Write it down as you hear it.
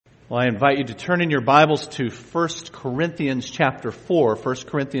Well, I invite you to turn in your Bibles to 1 Corinthians chapter 4. 1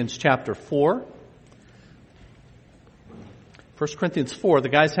 Corinthians chapter 4. 1 Corinthians 4. The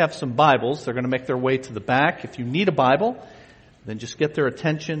guys have some Bibles. They're going to make their way to the back. If you need a Bible, then just get their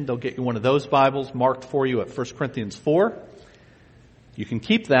attention. They'll get you one of those Bibles marked for you at 1 Corinthians 4. You can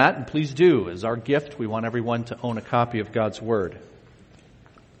keep that, and please do. As our gift, we want everyone to own a copy of God's Word.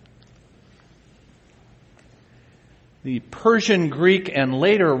 The Persian, Greek, and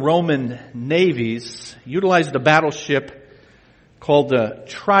later Roman navies utilized a battleship called the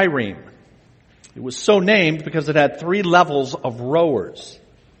trireme. It was so named because it had 3 levels of rowers.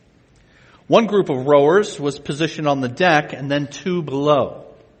 One group of rowers was positioned on the deck and then 2 below.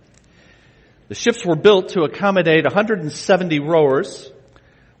 The ships were built to accommodate 170 rowers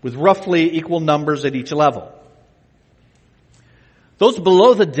with roughly equal numbers at each level. Those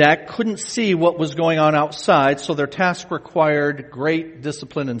below the deck couldn't see what was going on outside, so their task required great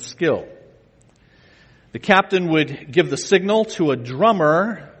discipline and skill. The captain would give the signal to a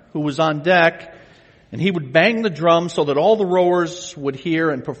drummer who was on deck, and he would bang the drum so that all the rowers would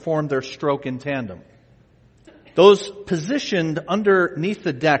hear and perform their stroke in tandem. Those positioned underneath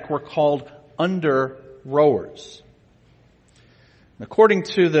the deck were called under rowers. According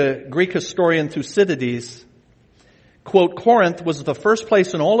to the Greek historian Thucydides, quote, Corinth was the first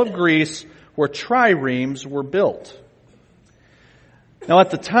place in all of Greece where triremes were built. Now,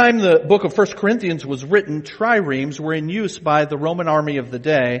 at the time the book of 1 Corinthians was written, triremes were in use by the Roman army of the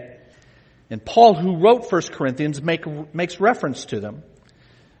day. And Paul, who wrote 1 Corinthians, makes reference to them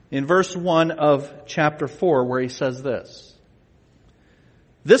in verse 1 of chapter 4, where he says this.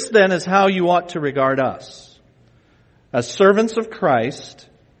 This then is how you ought to regard us, as servants of Christ,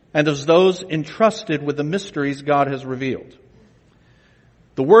 and as those entrusted with the mysteries God has revealed.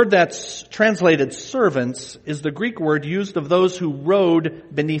 The word that's translated servants is the Greek word used of those who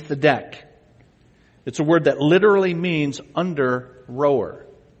rowed beneath the deck. It's a word that literally means under rower.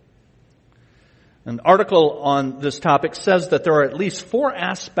 An article on this topic says that there are at least 4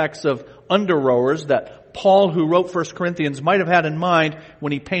 aspects of under rowers that Paul, who wrote 1 Corinthians, might have had in mind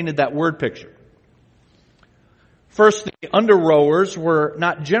when he painted that word picture. First, the under rowers were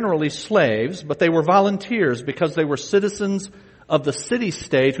not generally slaves, but they were volunteers because they were citizens of the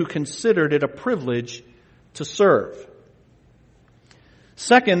city-state who considered it a privilege to serve.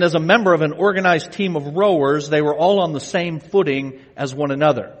 Second, as a member of an organized team of rowers, they were all on the same footing as one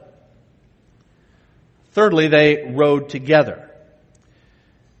another. Thirdly, they rowed together.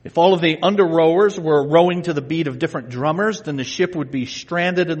 If all of the under rowers were rowing to the beat of different drummers, then the ship would be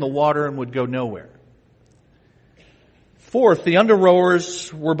stranded in the water and would go nowhere. Fourth, the under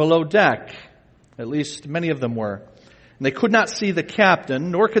rowers were below deck. At least many of them were. And they could not see the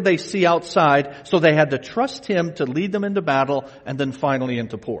captain, nor could they see outside, so they had to trust him to lead them into battle and then finally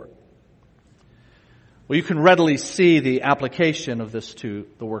into port. Well, you can readily see the application of this to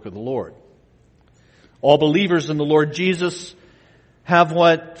the work of the Lord. All believers in the Lord Jesus have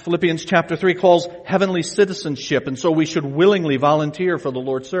what Philippians chapter 3 calls heavenly citizenship, and so we should willingly volunteer for the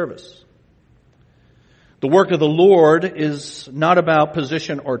Lord's service. The work of the Lord is not about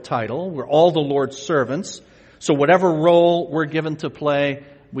position or title. We're all the Lord's servants. So whatever role we're given to play,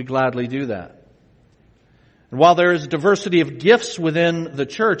 we gladly do that. And while there is diversity of gifts within the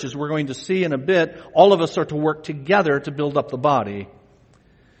church, as we're going to see in a bit, all of us are to work together to build up the body.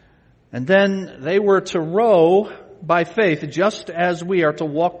 And then they were to row by faith, just as we are to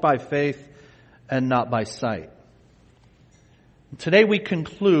walk by faith and not by sight. Today we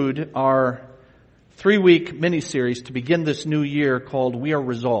conclude our 3-week mini-series to begin this new year called We Are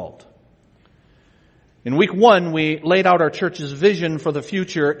Resolved. In week 1, we laid out our church's vision for the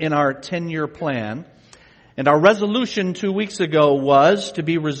future in our 10-year plan. And our resolution 2 weeks ago was to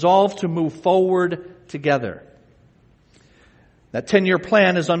be resolved to move forward together. That 10-year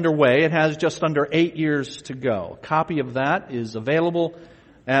plan is underway. It has just under 8 years to go. A copy of that is available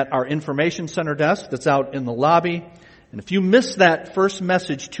at our information center desk that's out in the lobby. And if you missed that first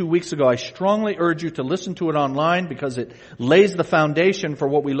message 2 weeks ago, I strongly urge you to listen to it online because it lays the foundation for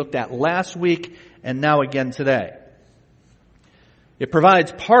what we looked at last week and now again today. It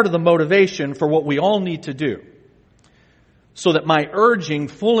provides part of the motivation for what we all need to do. So that my urging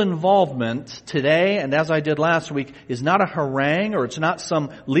full involvement today and as I did last week is not a harangue or it's not some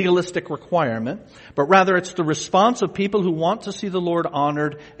legalistic requirement, but rather it's the response of people who want to see the Lord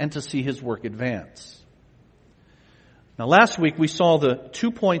honored and to see His work advance. Now, last week we saw the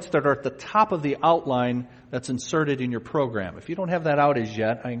 2 points that are at the top of the outline that's inserted in your program. If you don't have that out as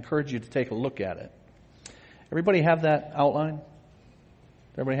yet, I encourage you to take a look at it. Everybody have that outline?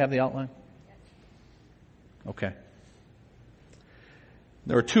 Everybody have the outline? Okay.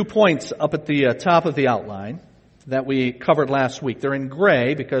 There are 2 points up at the top of the outline that we covered last week. They're in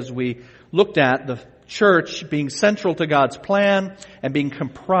gray because we looked at the church being central to God's plan and being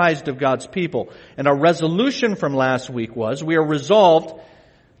comprised of God's people. And our resolution from last week was we are resolved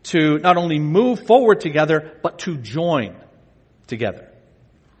to not only move forward together, but to join together.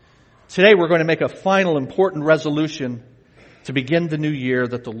 Today we're going to make a final important resolution to begin the new year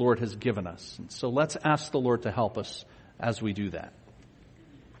that the Lord has given us. And so let's ask the Lord to help us as we do that.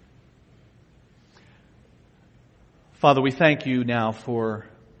 Father, we thank you now for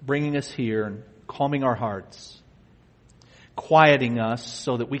bringing us here and calming our hearts, quieting us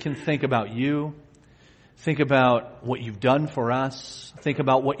so that we can think about you, think about what you've done for us, think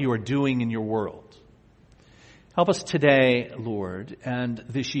about what you are doing in your world. Help us today, Lord, and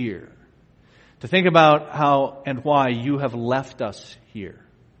this year to think about how and why you have left us here,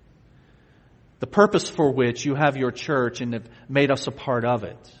 the purpose for which you have your church and have made us a part of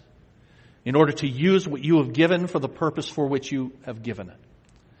it, in order to use what you have given for the purpose for which you have given it.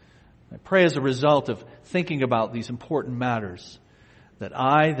 I pray as a result of thinking about these important matters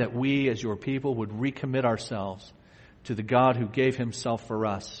that we as your people would recommit ourselves to the God who gave himself for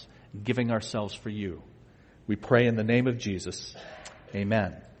us, giving ourselves for you. We pray in the name of Jesus.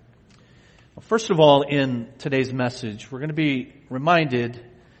 Amen. Well, first of all, in today's message, we're going to be reminded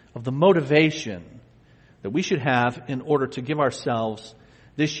of the motivation that we should have in order to give ourselves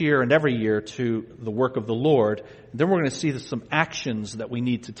this year and every year to the work of the Lord. And then we're going to see some actions that we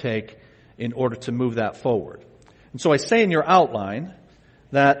need to take in order to move that forward. And so I say in your outline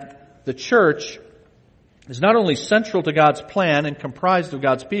that the church is not only central to God's plan and comprised of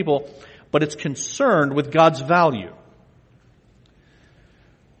God's people, but it's concerned with God's value.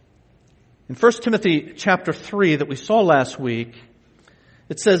 In 1 Timothy chapter 3 that we saw last week,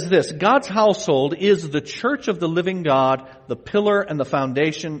 it says this: God's household is the church of the living God, the pillar and the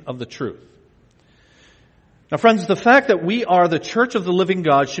foundation of the truth. Now, friends, the fact that we are the church of the living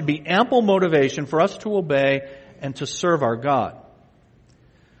God should be ample motivation for us to obey and to serve our God.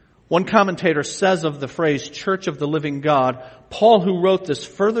 One commentator says of the phrase church of the living God, Paul, who wrote this,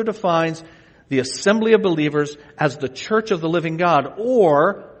 further defines the assembly of believers as the church of the living God,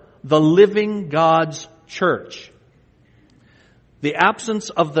 or the living God's church. The absence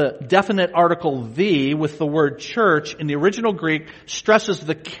of the definite article the with the word church in the original Greek stresses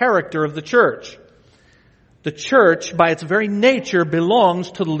the character of the church. The church, by its very nature,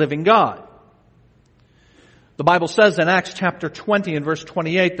 belongs to the living God. The Bible says in Acts chapter 20 and verse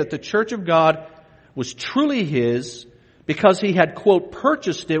 28 that the church of God was truly his because he had, quote,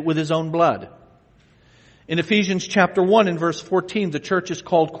 purchased it with his own blood. In Ephesians chapter 1 and verse 14, the church is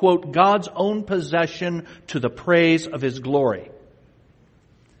called, quote, God's own possession to the praise of his glory.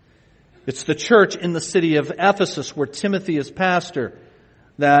 It's the church in the city of Ephesus where Timothy is pastor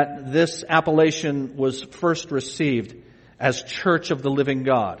that this appellation was first received as church of the living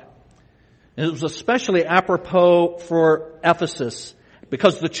God. And it was especially apropos for Ephesus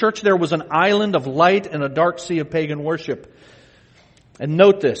because the church there was an island of light in a dark sea of pagan worship. And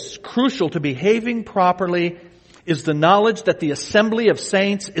note this, crucial to behaving properly is the knowledge that the assembly of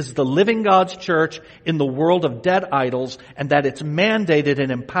saints is the living God's church in the world of dead idols, and that it's mandated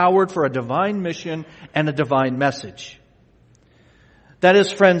and empowered for a divine mission and a divine message. That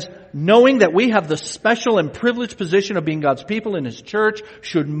is, friends, knowing that we have the special and privileged position of being God's people in his church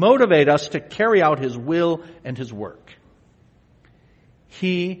should motivate us to carry out his will and his work.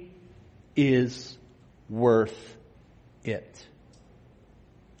 He is worth it.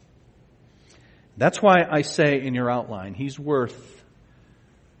 That's why I say in your outline, he's worth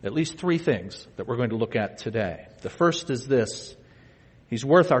at least 3 things that we're going to look at today. The first is this: he's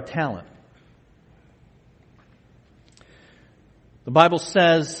worth our talent. The Bible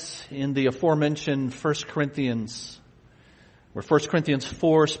says in the aforementioned 1 Corinthians, where 1 Corinthians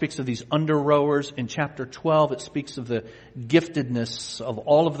 4 speaks of these under-rowers, in chapter 12 it speaks of the giftedness of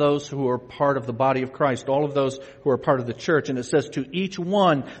all of those who are part of the body of Christ, all of those who are part of the church. And it says, to each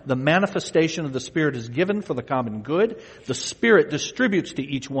one the manifestation of the Spirit is given for the common good. The Spirit distributes to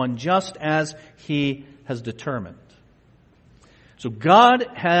each one just as he has determined. So God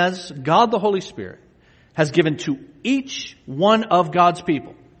the Holy Spirit, has given to each one of God's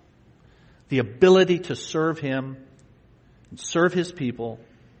people the ability to serve him and serve his people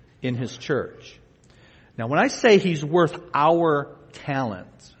in his church. Now, when I say he's worth our talent,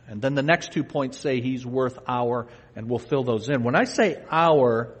 and then the next 2 points say he's worth our, and we'll fill those in. When I say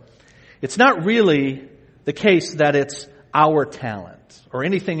our, it's not really the case that it's our talent or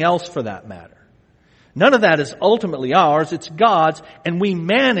anything else for that matter. None of that is ultimately ours. It's God's, and we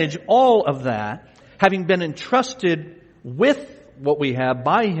manage all of that, having been entrusted with what we have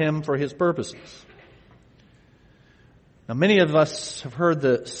by Him for His purposes. Now, many of us have heard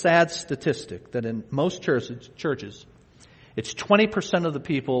the sad statistic that in most churches, it's 20% of the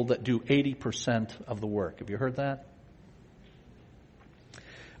people that do 80% of the work. Have you heard that?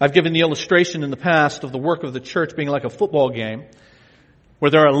 I've given the illustration in the past of the work of the church being like a football game,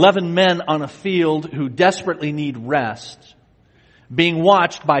 where there are 11 men on a field who desperately need rest, being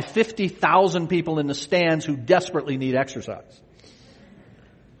watched by 50,000 people in the stands who desperately need exercise.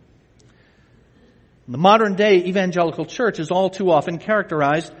 The modern day evangelical church is all too often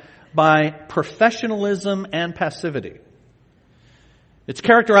characterized by professionalism and passivity. It's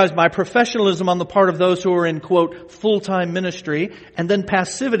characterized by professionalism on the part of those who are in, quote, full-time ministry, and then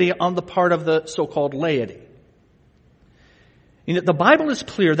passivity on the part of the so-called laity. The Bible is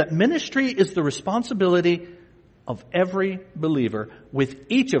clear that ministry is the responsibility of every believer, with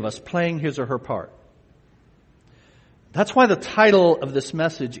each of us playing his or her part. That's why the title of this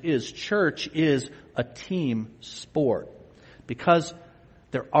message is Church is a Team Sport, because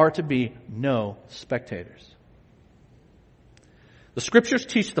there are to be no spectators. The Scriptures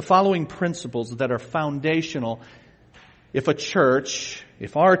teach the following principles that are foundational if our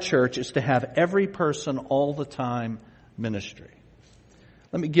church is to have every person all the time ministry.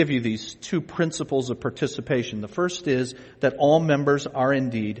 Let me give you these two principles of participation. The first is that all members are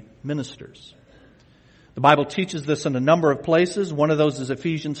indeed ministers. The Bible teaches this in a number of places. One of those is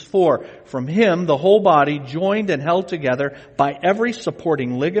Ephesians 4. From Him, the whole body, joined and held together by every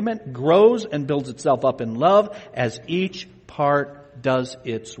supporting ligament, grows and builds itself up in love as each part does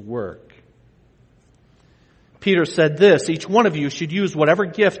its work. Peter said this, each one of you should use whatever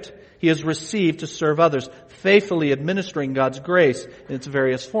gift he has received to serve others, faithfully administering God's grace in its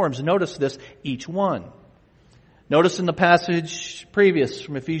various forms. Notice this, each one. Notice in the passage previous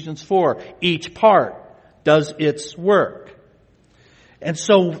from Ephesians 4, each part does its work. And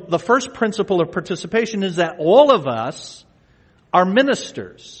so the first principle of participation is that all of us are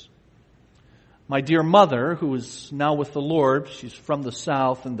ministers. My dear mother, who is now with the Lord, she's from the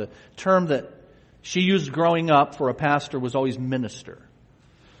South, and the term that she used growing up for a pastor was always minister.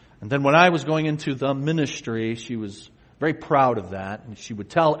 And then when I was going into the ministry, she was very proud of that. And she would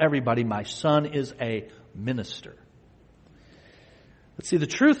tell everybody, my son is a minister. But see, the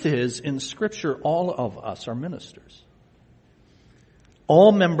truth is, in Scripture, all of us are ministers.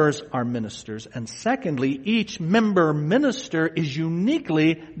 All members are ministers. And secondly, each member minister is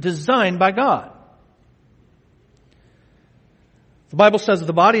uniquely designed by God. The Bible says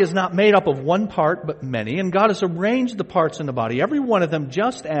the body is not made up of one part, but many, and God has arranged the parts in the body, every one of them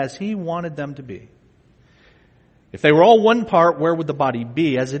just as He wanted them to be. If they were all one part, where would the body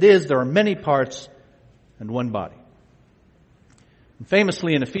be? As it is, there are many parts and one body. And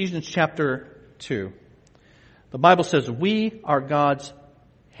famously in Ephesians chapter 2, the Bible says, we are God's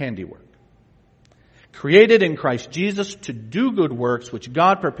handiwork, created in Christ Jesus to do good works which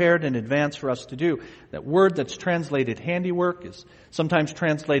God prepared in advance for us to do. That word that's translated handiwork is sometimes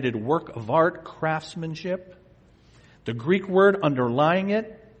translated work of art, craftsmanship. The Greek word underlying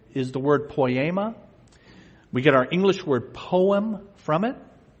it is the word poema. We get our English word poem from it.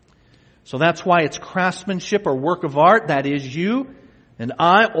 So that's why it's craftsmanship or work of art. That is, you and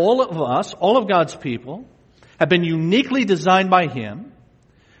I, all of us, all of God's people, have been uniquely designed by Him.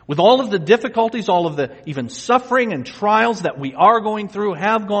 With all of the difficulties, all of the even suffering and trials that we are going through,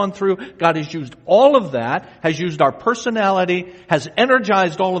 have gone through, God has used all of that, has used our personality, has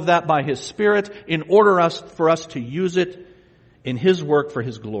energized all of that by His Spirit in order for us to use it in His work for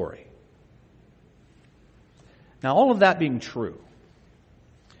His glory. Now, all of that being true,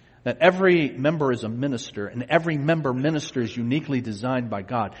 that every member is a minister and every member minister is uniquely designed by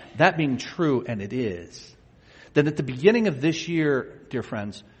God, that being true, and it is, then at the beginning of this year, dear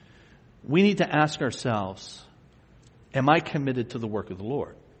friends, we need to ask ourselves, am I committed to the work of the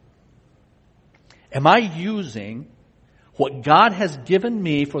Lord? Am I using what God has given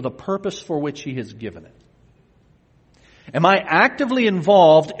me for the purpose for which He has given it? Am I actively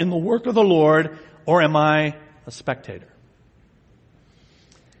involved in the work of the Lord, or am I a spectator?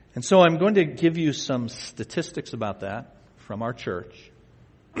 And so I'm going to give you some statistics about that from our church,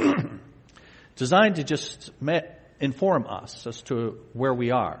 designed to just inform us as to where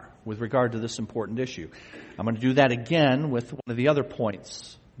we are with regard to this important issue. I'm going to do that again with one of the other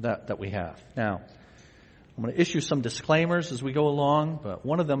points that we have. Now, I'm going to issue some disclaimers as we go along, but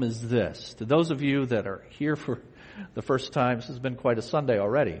one of them is this. To those of you that are here for the first time, this has been quite a Sunday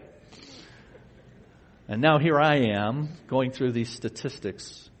already. And now here I am going through these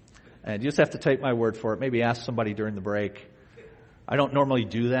statistics, and you just have to take my word for it. Maybe ask somebody during the break. I don't normally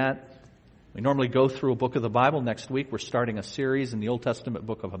do that. We normally go through a book of the Bible. Next week we're starting a series in the Old Testament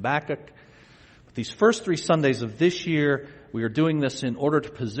book of Habakkuk. But these first 3 Sundays of this year, we are doing this in order to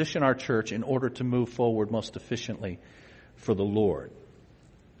position our church in order to move forward most efficiently for the Lord.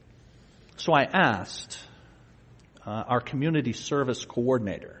 So I asked our community service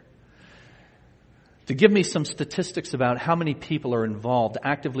coordinator to give me some statistics about how many people are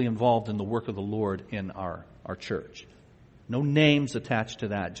actively involved in the work of the Lord in our church. No names attached to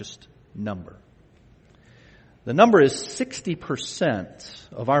that, just number. The number is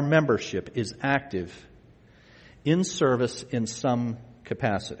 60% of our membership is active in service in some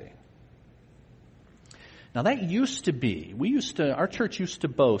capacity. Now that used to be, our church used to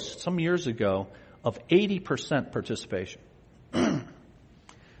boast some years ago of 80% participation.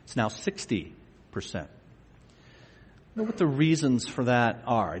 It's now 60%. I know what the reasons for that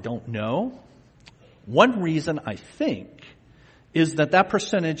are. I don't know. One reason, I think, is that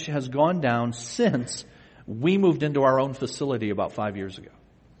percentage has gone down since we moved into our own facility about 5 years ago.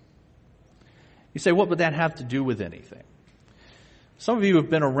 You say, what would that have to do with anything? Some of you have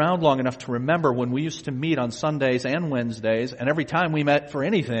been around long enough to remember when we used to meet on Sundays and Wednesdays, and every time we met for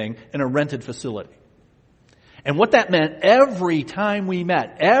anything in a rented facility. And what that meant every time we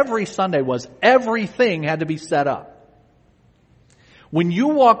met, every Sunday, was everything had to be set up. When you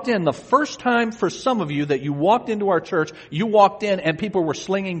walked in, the first time for some of you that you walked into our church, you walked in and people were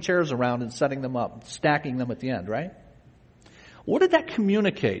slinging chairs around and setting them up, stacking them at the end, right? What did that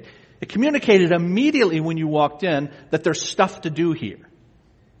communicate? It communicated immediately when you walked in that there's stuff to do here.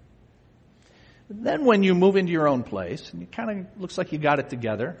 Then when you move into your own place, and it kind of looks like you got it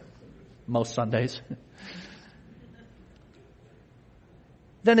together, most Sundays,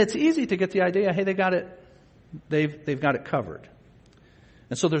 then it's easy to get the idea, hey, they've got it covered.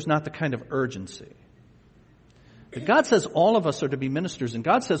 And so there's not the kind of urgency. But God says all of us are to be ministers, and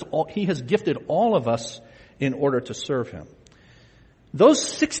God says He has gifted all of us in order to serve Him. Those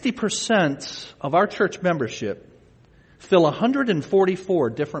 60% of our church membership fill 144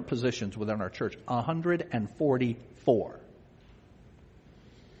 different positions within our church. 144.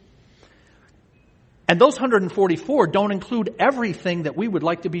 And those 144 don't include everything that we would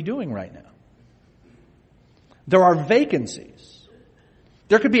like to be doing right now. There are vacancies.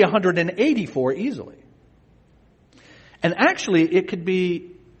 There could be 184 easily. And actually, it could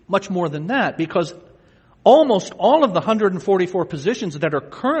be much more than that, because almost all of the 144 positions that are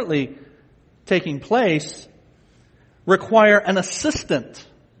currently taking place require an assistant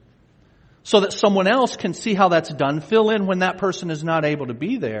so that someone else can see how that's done, fill in when that person is not able to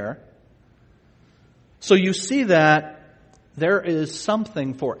be there. So you see that there is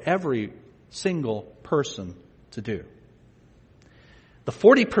something for every single person to do. The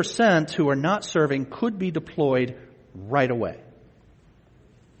 40% who are not serving could be deployed right away.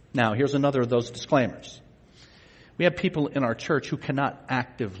 Now, here's another of those disclaimers. We have people in our church who cannot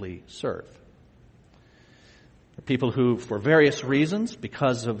actively serve. People who, for various reasons,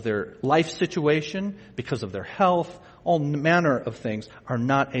 because of their life situation, because of their health, all manner of things, are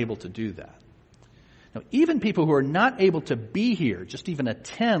not able to do that. Now, even people who are not able to be here, just even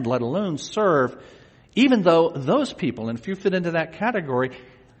attend, let alone serve, even though those people, and if you fit into that category,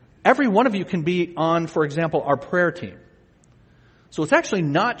 every one of you can be on, for example, our prayer team. So it's actually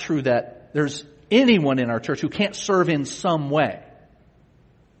not true that there's anyone in our church who can't serve in some way.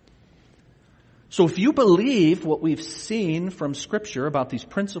 So if you believe what we've seen from Scripture about these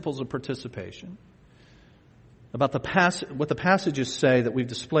principles of participation, about what the passages say that we've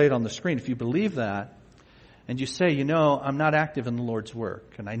displayed on the screen, if you believe that, and you say, I'm not active in the Lord's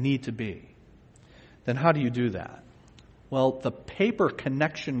work, and I need to be, then how do you do that? Well, the paper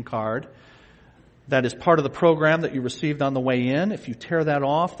connection card that is part of the program that you received on the way in, if you tear that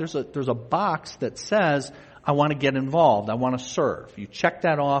off, there's a box that says, I want to get involved, I want to serve. You check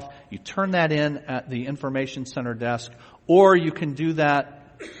that off, you turn that in at the Information Center desk, or you can do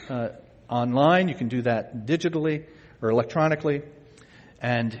that online, you can do that digitally or electronically,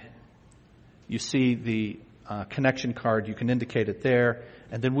 and you see the connection card, you can indicate it there,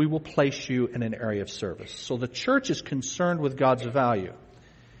 and then we will place you in an area of service. So the church is concerned with God's value.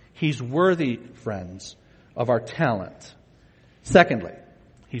 He's worthy, friends, of our talent. Secondly,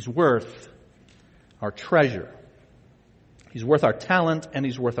 He's worth our treasure. He's worth our talent, and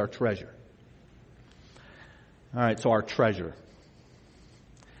He's worth our treasure. All right, so our treasure.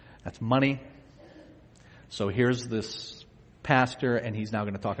 That's money. So here's this pastor, and he's now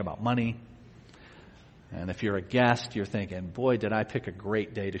going to talk about money. And if you're a guest, you're thinking, boy, did I pick a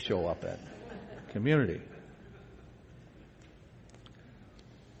great day to show up at community.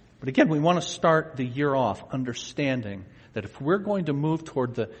 But again, we want to start the year off understanding That if we're going to move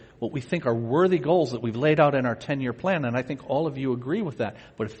toward what we think are worthy goals that we've laid out in our 10-year plan, and I think all of you agree with that,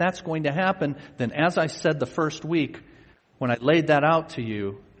 but if that's going to happen, then as I said the first week, when I laid that out to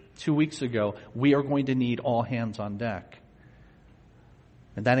you 2 weeks ago, we are going to need all hands on deck.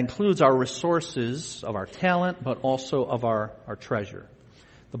 And that includes our resources of our talent, but also of our treasure.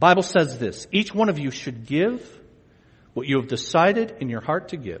 The Bible says this: each one of you should give what you have decided in your heart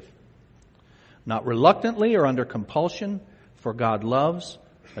to give, not reluctantly or under compulsion, for God loves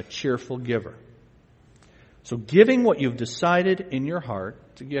a cheerful giver. So giving what you've decided in your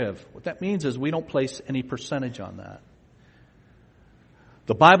heart to give. What that means is we don't place any percentage on that.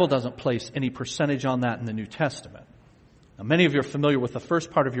 The Bible doesn't place any percentage on that in the New Testament. Now, many of you are familiar with the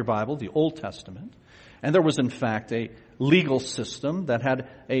first part of your Bible, the Old Testament. And there was, in fact, a legal system that had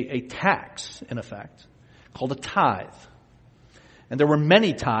a tax, in effect, called a tithe. And there were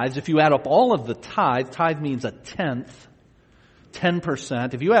many tithes. If you add up all of the tithe means a tenth,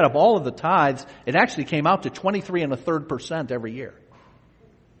 10%. If you add up all of the tithes, it actually came out to 23 1/3% every year.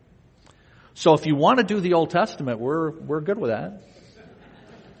 So if you want to do the Old Testament, we're good with that.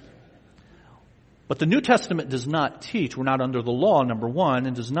 But the New Testament does not teach, we're not under the law, number one,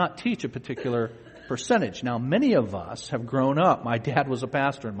 and does not teach a particular percentage. Now, many of us have grown up. My dad was a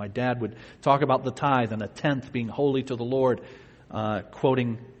pastor, and my dad would talk about the tithe and a tenth being holy to the Lord,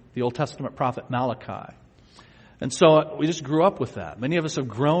 quoting the Old Testament prophet Malachi. And so we just grew up with that. Many of us have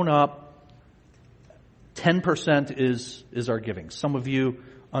grown up, 10% is our giving. Some of you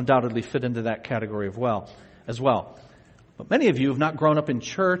undoubtedly fit into that category as well. But many of you have not grown up in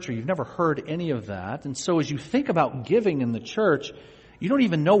church, or you've never heard any of that. And so as you think about giving in the church, you don't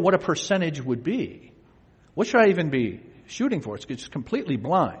even know what a percentage would be. What should I even be shooting for? It's just completely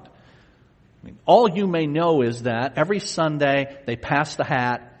blind. I mean, all you may know is that every Sunday they pass the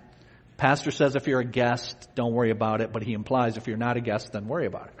hat. Pastor says if you're a guest, don't worry about it. But he implies if you're not a guest, then worry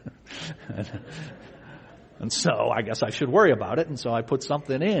about it. And so I guess I should worry about it. And so I put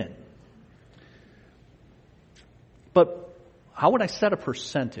something in. But how would I set a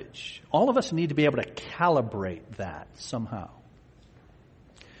percentage? All of us need to be able to calibrate that somehow.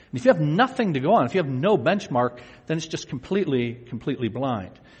 And if you have nothing to go on, if you have no benchmark, then it's just completely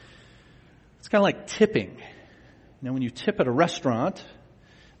blind. It's kind of like tipping. When you tip at a restaurant,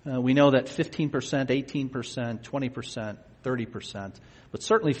 we know that 15%, 18%, 20%, 30%, but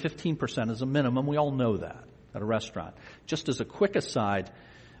certainly 15% is a minimum. We all know that at a restaurant. Just as a quick aside,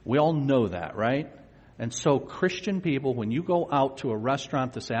 we all know that, right? And so Christian people, when you go out to a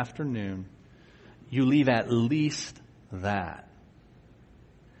restaurant this afternoon, you leave at least that.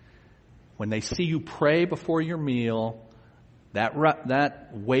 When they see you pray before your meal, that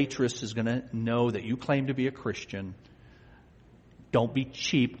waitress is going to know that you claim to be a Christian. Don't be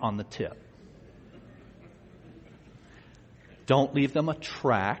cheap on the tip. Don't leave them a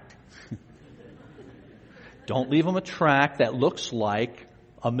tract. Don't leave them a tract that looks like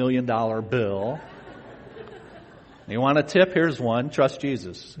 $1 million bill. You want a tip? Here's one. Trust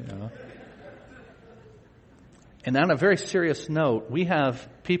Jesus. And on a very serious note, we have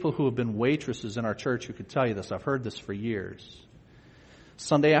people who have been waitresses in our church who could tell you this. I've heard this for years.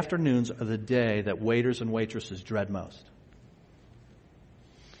 Sunday afternoons are the day that waiters and waitresses dread most.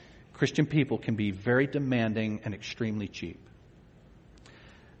 Christian people can be very demanding and extremely cheap.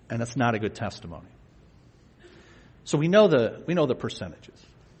 And that's not a good testimony. So we know the percentages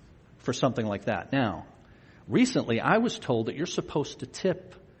for something like that. Now, recently I was told that you're supposed to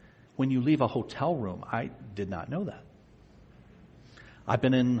tip when you leave a hotel room. I did not know that. I've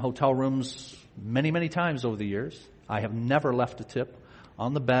been in hotel rooms many, many times over the years. I have never left a tip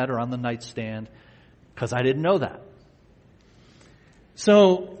on the bed or on the nightstand because I didn't know that.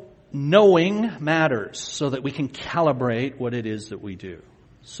 So knowing matters so that we can calibrate what it is that we do.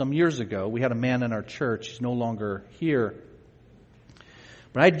 Some years ago, we had a man in our church. He's no longer here.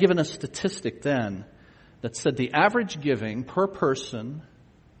 But I had given a statistic then that said the average giving per person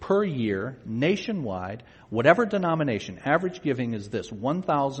per year, nationwide, whatever denomination, average giving is this,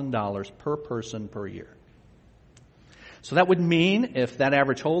 $1,000 per person per year. So that would mean if that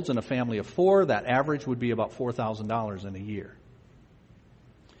average holds in a family of 4, that average would be about $4,000 in a year.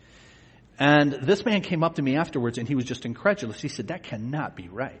 And this man came up to me afterwards and he was just incredulous. He said, that cannot be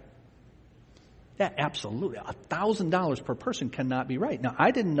right. Yeah, absolutely. $1,000 per person cannot be right. Now, I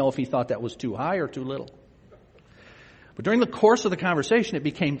didn't know if he thought that was too high or too little. But during the course of the conversation, it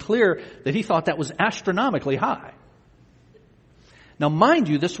became clear that he thought that was astronomically high. Now, mind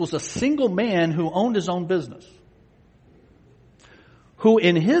you, this was a single man who owned his own business, who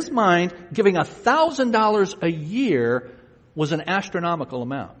in his mind, giving $1,000 a year was an astronomical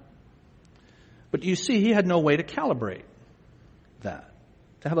amount. But you see, he had no way to calibrate.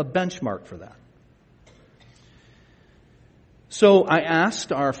 to have a benchmark for that. So I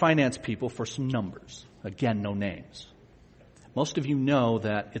asked our finance people for some numbers. Again, no names. Most of you know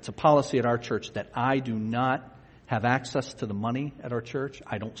that it's a policy at our church that I do not have access to the money at our church.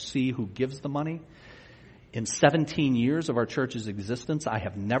 I don't see who gives the money. In 17 years of our church's existence, I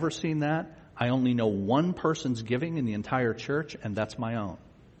have never seen that. I only know one person's giving in the entire church, and that's my own.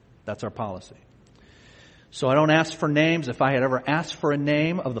 That's our policy. So I don't ask for names. If I had ever asked for a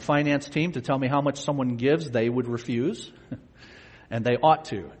name of the finance team to tell me how much someone gives, they would refuse. And they ought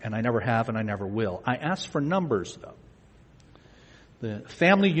to. And I never have, and I never will. I ask for numbers, though. The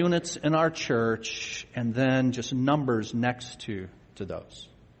family units in our church, and then just numbers next to those.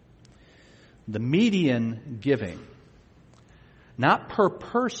 The median giving, not per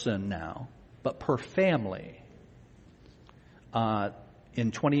person now, but per family,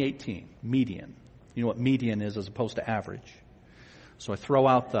 in 2018, median. You know what median is as opposed to average. So I throw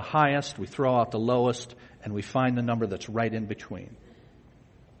out the highest, we throw out the lowest, and we find the number that's right in between.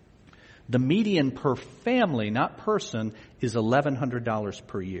 The median per family, not person, is $1,100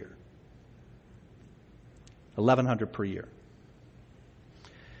 per year. $1,100 per year.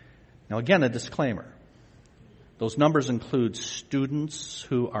 Now again, a disclaimer. Those numbers include students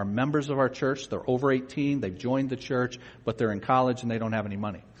who are members of our church. They're over 18, they've joined the church, but they're in college and they don't have any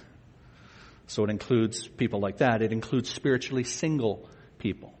money. So it includes people like that. It includes spiritually single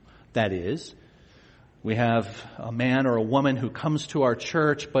people. That is, we have a man or a woman who comes to our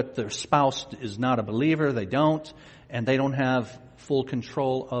church, but their spouse is not a believer, they don't, and they don't have full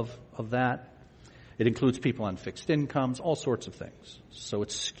control of that. It includes people on fixed incomes, all sorts of things. So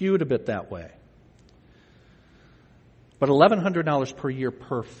it's skewed a bit that way. But $1,100 per year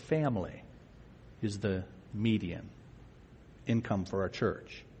per family is the median income for our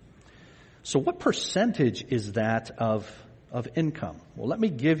church. So what percentage is that of income? Well, let me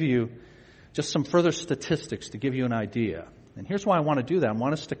give you just some further statistics to give you an idea. And here's why I want to do that. I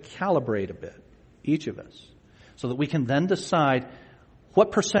want us to calibrate a bit, each of us, so that we can then decide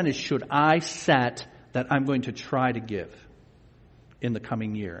what percentage should I set that I'm going to try to give in the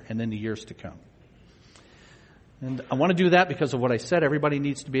coming year and in the years to come. And I want to do that because of what I said. Everybody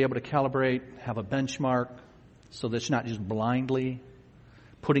needs to be able to calibrate, have a benchmark, so that it's not just blindly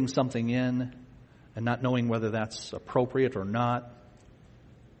putting something in and not knowing whether that's appropriate or not.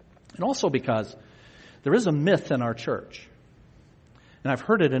 And also because there is a myth in our church, and I've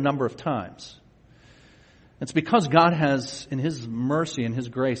heard it a number of times. It's because God has, in His mercy and His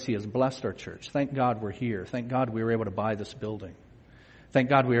grace, He has blessed our church. Thank God we're here. Thank God we were able to buy this building. Thank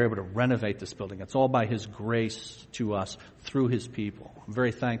God we were able to renovate this building. It's all by His grace to us through His people. I'm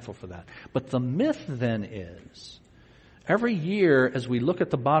very thankful for that. But the myth then is, every year as we look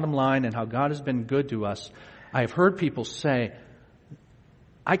at the bottom line and how God has been good to us, I've heard people say,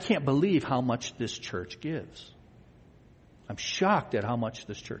 I can't believe how much this church gives. I'm shocked at how much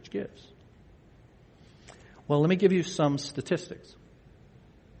this church gives. Well, let me give you some statistics.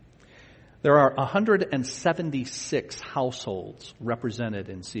 There are 176 households represented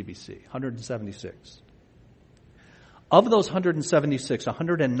in CBC. 176. Of those 176,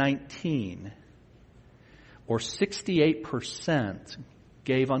 119, or 68%,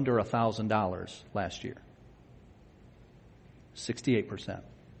 gave under $1,000 last year. 68%.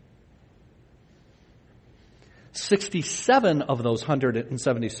 67 of those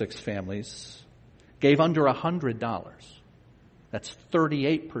 176 families gave under $100. That's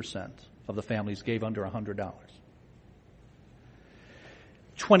 38% of the families gave under $100.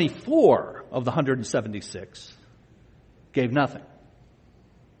 24 of the 176 gave nothing.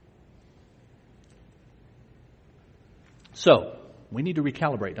 So, we need to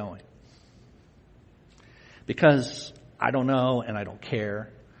recalibrate, don't we? Because I don't know and I don't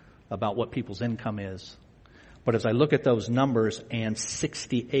care about what people's income is. But as I look at those numbers and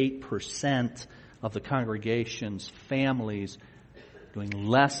 68% of the congregation's families doing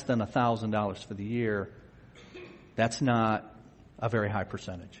less than $1,000 for the year, that's not a very high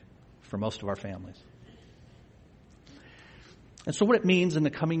percentage for most of our families. And so what it means in the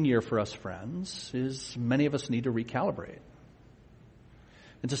coming year for us, friends, is many of us need to recalibrate.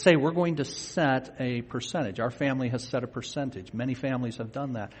 And to say we're going to set a percentage. Our family has set a percentage. Many families have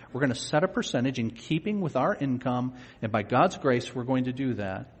done that. We're going to set a percentage in keeping with our income, and by God's grace, we're going to do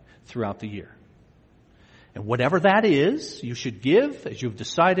that throughout the year. And whatever that is, you should give as you've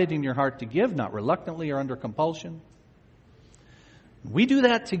decided in your heart to give, not reluctantly or under compulsion. We do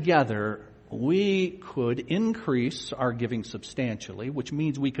that together, we could increase our giving substantially, which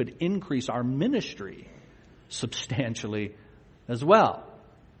means we could increase our ministry substantially as well.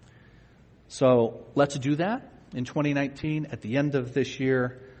 So let's do that. in 2019, at the end of this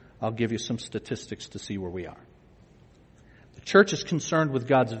year, I'll give you some statistics to see where we are. The church is concerned with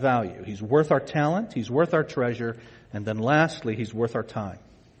God's value. He's worth our talent, He's worth our treasure, and then lastly, He's worth our time.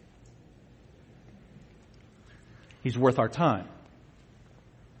 He's worth our time.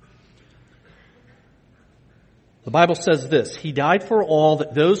 The Bible says this, He died for all,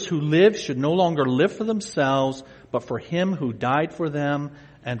 that those who live should no longer live for themselves, but for Him who died for them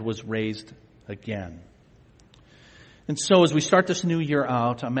and was raised again. And so as we start this new year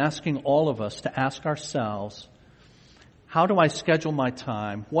out, I'm asking all of us to ask ourselves, how do I schedule my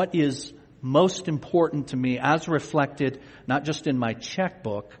time? What is most important to me as reflected not just in my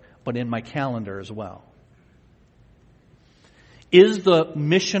checkbook, but in my calendar as well? Is the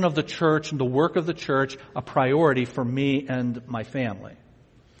mission of the church and the work of the church a priority for me and my family?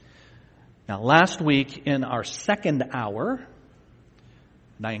 Now, last week in our second hour,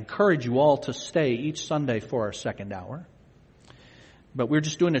 and I encourage you all to stay each Sunday for our second hour, but we're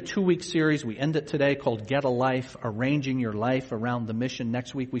just doing a 2-week series. We end it today called Get a Life, Arranging Your Life Around the Mission.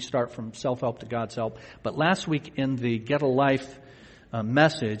 Next week we start from self-help to God's help. But last week in the Get a Life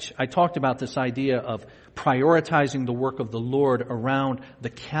message, I talked about this idea of prioritizing the work of the Lord around the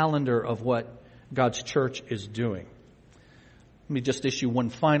calendar of what God's church is doing. Let me just issue one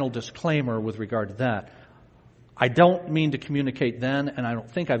final disclaimer with regard to that. I don't mean to communicate then, and I don't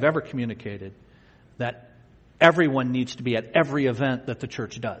think I've ever communicated, that everyone needs to be at every event that the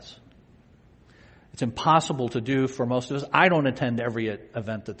church does. It's impossible to do for most of us. I don't attend every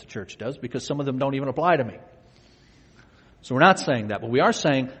event that the church does because some of them don't even apply to me. So we're not saying that, but we are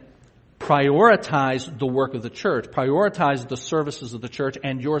saying prioritize the work of the church. Prioritize the services of the church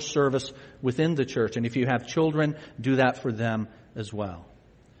and your service within the church. And if you have children, do that for them as well.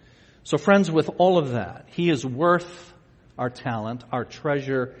 So friends, with all of that, He is worth our talent, our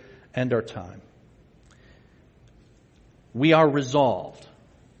treasure, and our time. We are resolved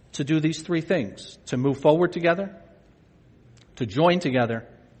to do these three things: to move forward together, to join together,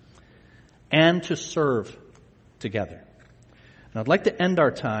 and to serve together. And I'd like to end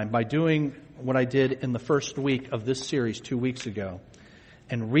our time by doing what I did in the first week of this series 2 weeks ago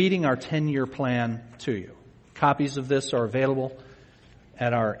and reading our 10-year plan to you. Copies of this are available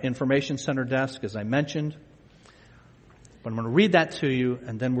at our information center desk, as I mentioned. But I'm going to read that to you,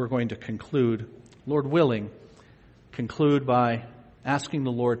 and then we're going to conclude, Lord willing, by asking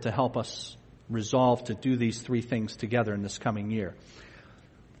the Lord to help us resolve to do these three things together in this coming year.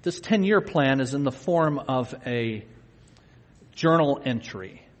 This 10-year plan is in the form of a journal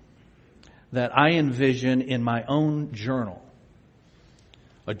entry that I envision in my own journal.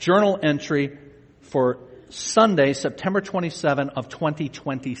 A journal entry for Sunday, September 27 of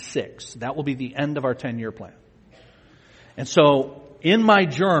 2026. That will be the end of our 10-year plan. And so in my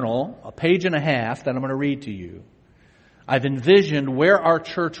journal, a page and a half that I'm going to read to you, I've envisioned where our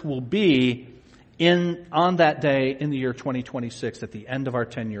church will be on that day in the year 2026 at the end of our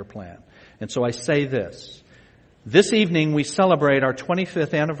 10-year plan. And so I say this. This evening we celebrate our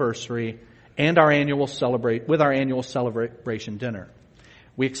 25th anniversary and our annual celebration dinner.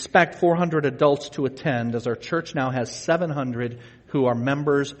 We expect 400 adults to attend, as our church now has 700 who are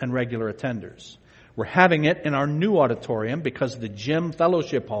members and regular attenders. We're having it in our new auditorium because the gym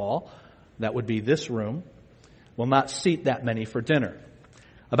fellowship hall, that would be this room, will not seat that many for dinner.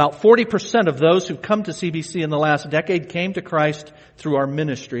 About 40% of those who've come to CBC in the last decade came to Christ through our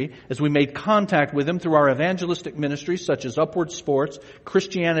ministry as we made contact with them through our evangelistic ministries such as Upward Sports,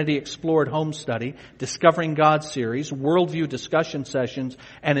 Christianity Explored Home Study, Discovering God series, Worldview discussion sessions,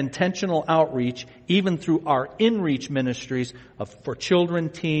 and intentional outreach, even through our in-reach ministries for children,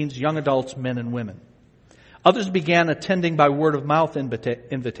 teens, young adults, men and women. Others began attending by word-of-mouth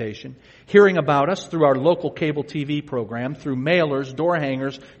invitation, hearing about us through our local cable TV program, through mailers, door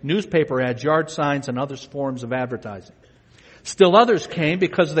hangers, newspaper ads, yard signs, and other forms of advertising. Still others came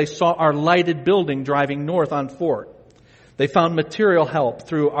because they saw our lighted building driving north on Fort. They found material help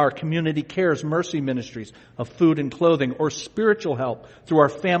through our Community Cares Mercy Ministries of food and clothing, or spiritual help through our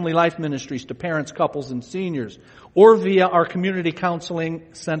Family Life Ministries to parents, couples, and seniors, or via our Community Counseling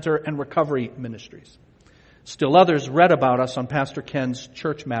Center and Recovery Ministries. Still others read about us on Pastor Ken's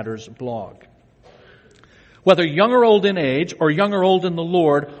Church Matters blog. Whether young or old in age or young or old in the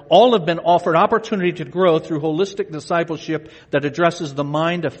Lord, all have been offered opportunity to grow through holistic discipleship that addresses the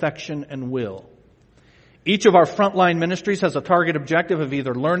mind, affection, and will. Each of our frontline ministries has a target objective of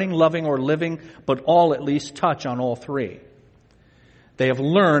either learning, loving, or living, but all at least touch on all three. They have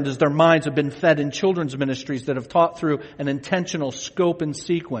learned as their minds have been fed in children's ministries that have taught through an intentional scope and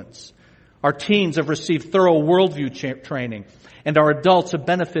sequence. Our teens have received thorough worldview training, and our adults have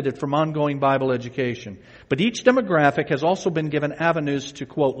benefited from ongoing Bible education. But each demographic has also been given avenues to,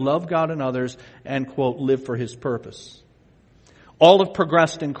 quote, love God and others and, quote, live for His purpose. All have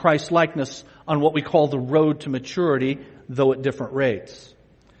progressed in Christ's likeness on what we call the road to maturity, though at different rates.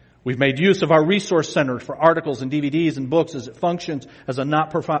 We've made use of our resource center for articles and DVDs and books as it functions as a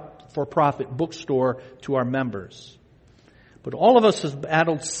not-for-profit bookstore to our members. But all of us have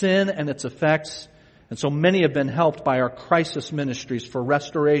battled sin and its effects, and so many have been helped by our crisis ministries for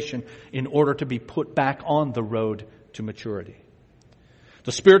restoration in order to be put back on the road to maturity.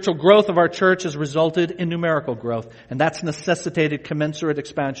 The spiritual growth of our church has resulted in numerical growth, and that's necessitated commensurate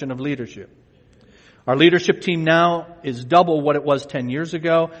expansion of leadership. Our leadership team now is double what it was 10 years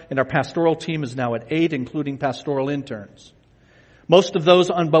ago, and our pastoral team is now at 8, including pastoral interns. Most of those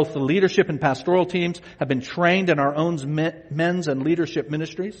on both the leadership and pastoral teams have been trained in our own men's and leadership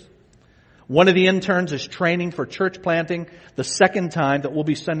ministries. One of the interns is training for church planting, the second time that we'll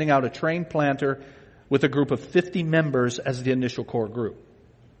be sending out a trained planter with a group of 50 members as the initial core group.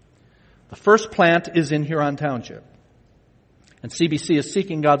 The first plant is in Huron Township, and CBC is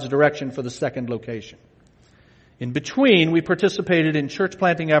seeking God's direction for the second location. In between, we participated in church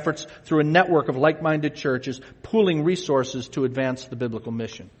planting efforts through a network of like-minded churches, pooling resources to advance the biblical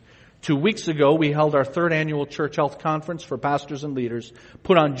mission. 2 weeks ago, we held our third annual Church Health Conference for pastors and leaders,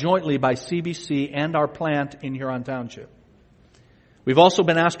 put on jointly by CBC and our plant in Huron Township. We've also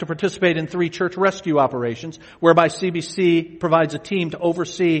been asked to participate in 3 church rescue operations, whereby CBC provides a team to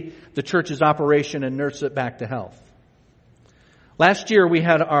oversee the church's operation and nurse it back to health. Last year, we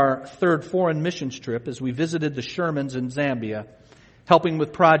had our third foreign missions trip as we visited the Shermans in Zambia, helping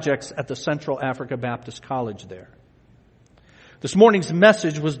with projects at the Central Africa Baptist College there. This morning's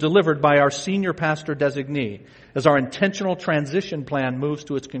message was delivered by our senior pastor designee as our intentional transition plan moves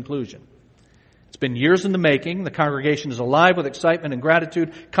to its conclusion. It's been years in the making. The congregation is alive with excitement and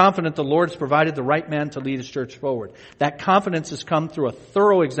gratitude, confident the Lord has provided the right man to lead His church forward. That confidence has come through a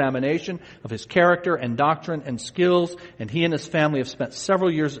thorough examination of his character and doctrine and skills, and he and his family have spent several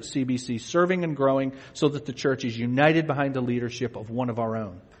years at CBC serving and growing so that the church is united behind the leadership of one of our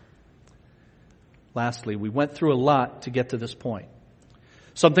own. Lastly, we went through a lot to get to this point.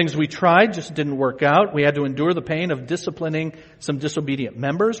 Some things we tried just didn't work out. We had to endure the pain of disciplining some disobedient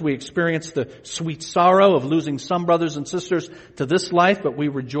members. We experienced the sweet sorrow of losing some brothers and sisters to this life, but we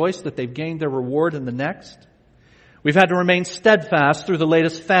rejoice that they've gained their reward in the next. We've had to remain steadfast through the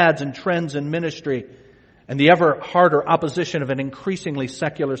latest fads and trends in ministry and the ever harder opposition of an increasingly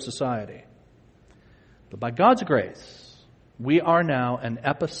secular society. But by God's grace, we are now an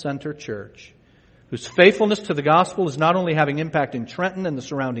epicenter church whose faithfulness to the gospel is not only having impact in Trenton and the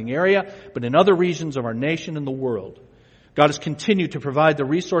surrounding area, but in other regions of our nation and the world. God has continued to provide the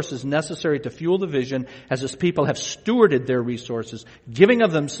resources necessary to fuel the vision as His people have stewarded their resources, giving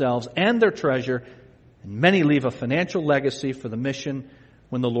of themselves and their treasure, and many leave a financial legacy for the mission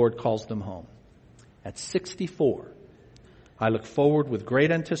when the Lord calls them home. At 64, I look forward with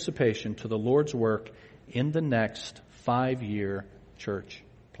great anticipation to the Lord's work in the next 5-year church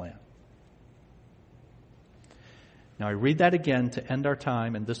plan. Now, I read that again to end our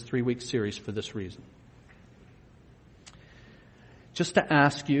time in this 3-week series for this reason. Just to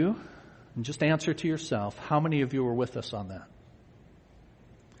ask you, and just answer to yourself, how many of you were with us on that?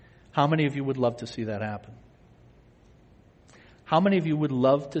 How many of you would love to see that happen? How many of you would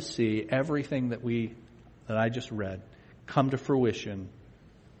love to see everything that I just read come to fruition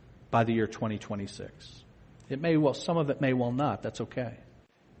by the year 2026? Some of it may well not. That's okay.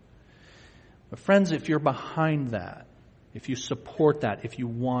 But friends, if you're behind that, if you support that, if you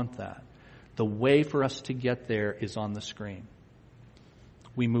want that, the way for us to get there is on the screen.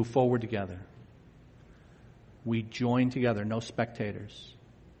 We move forward together. We join together, no spectators.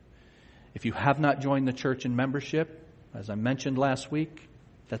 If you have not joined the church in membership, as I mentioned last week,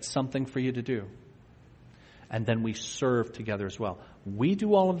 that's something for you to do. And then we serve together as well. We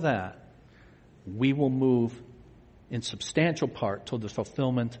do all of that. We will move in substantial part toward the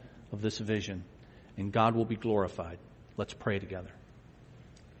fulfillment of this vision, and God will be glorified. Let's pray together.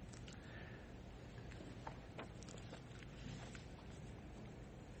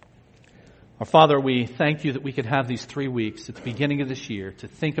 Our Father, we thank you that we could have these 3 weeks at the beginning of this year to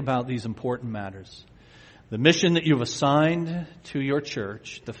think about these important matters. The mission that you've assigned to your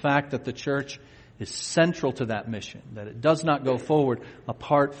church, the fact that the church is central to that mission, that it does not go forward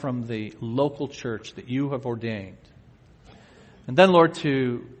apart from the local church that you have ordained. And then, Lord,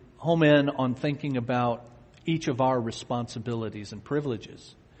 to home in on thinking about each of our responsibilities and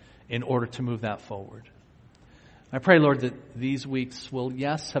privileges in order to move that forward. I pray, Lord, that these weeks will,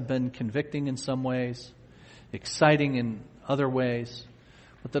 yes, have been convicting in some ways, exciting in other ways,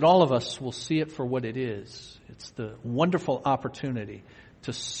 but that all of us will see it for what it is. It's the wonderful opportunity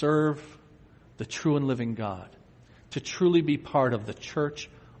to serve the true and living God, to truly be part of the church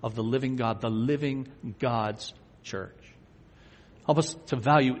of the living God, the living God's church. Help us to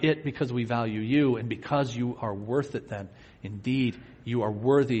value it because we value you and because you are worth it then. Indeed, you are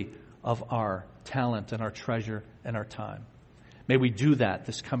worthy of our talent and our treasure and our time. May we do that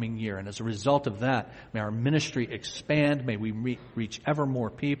this coming year. And as a result of that, may our ministry expand. May we reach ever more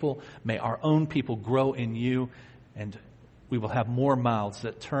people. May our own people grow in you. And we will have more mouths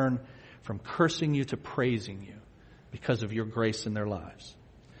that turn from cursing you to praising you because of your grace in their lives.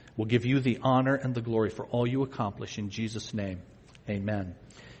 We'll give you the honor and the glory for all you accomplish in Jesus' name. Amen.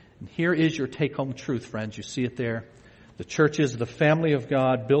 And here is your take-home truth, friends. You see it there. The church is the family of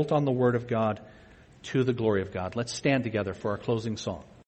God, built on the Word of God, to the glory of God. Let's stand together for our closing song.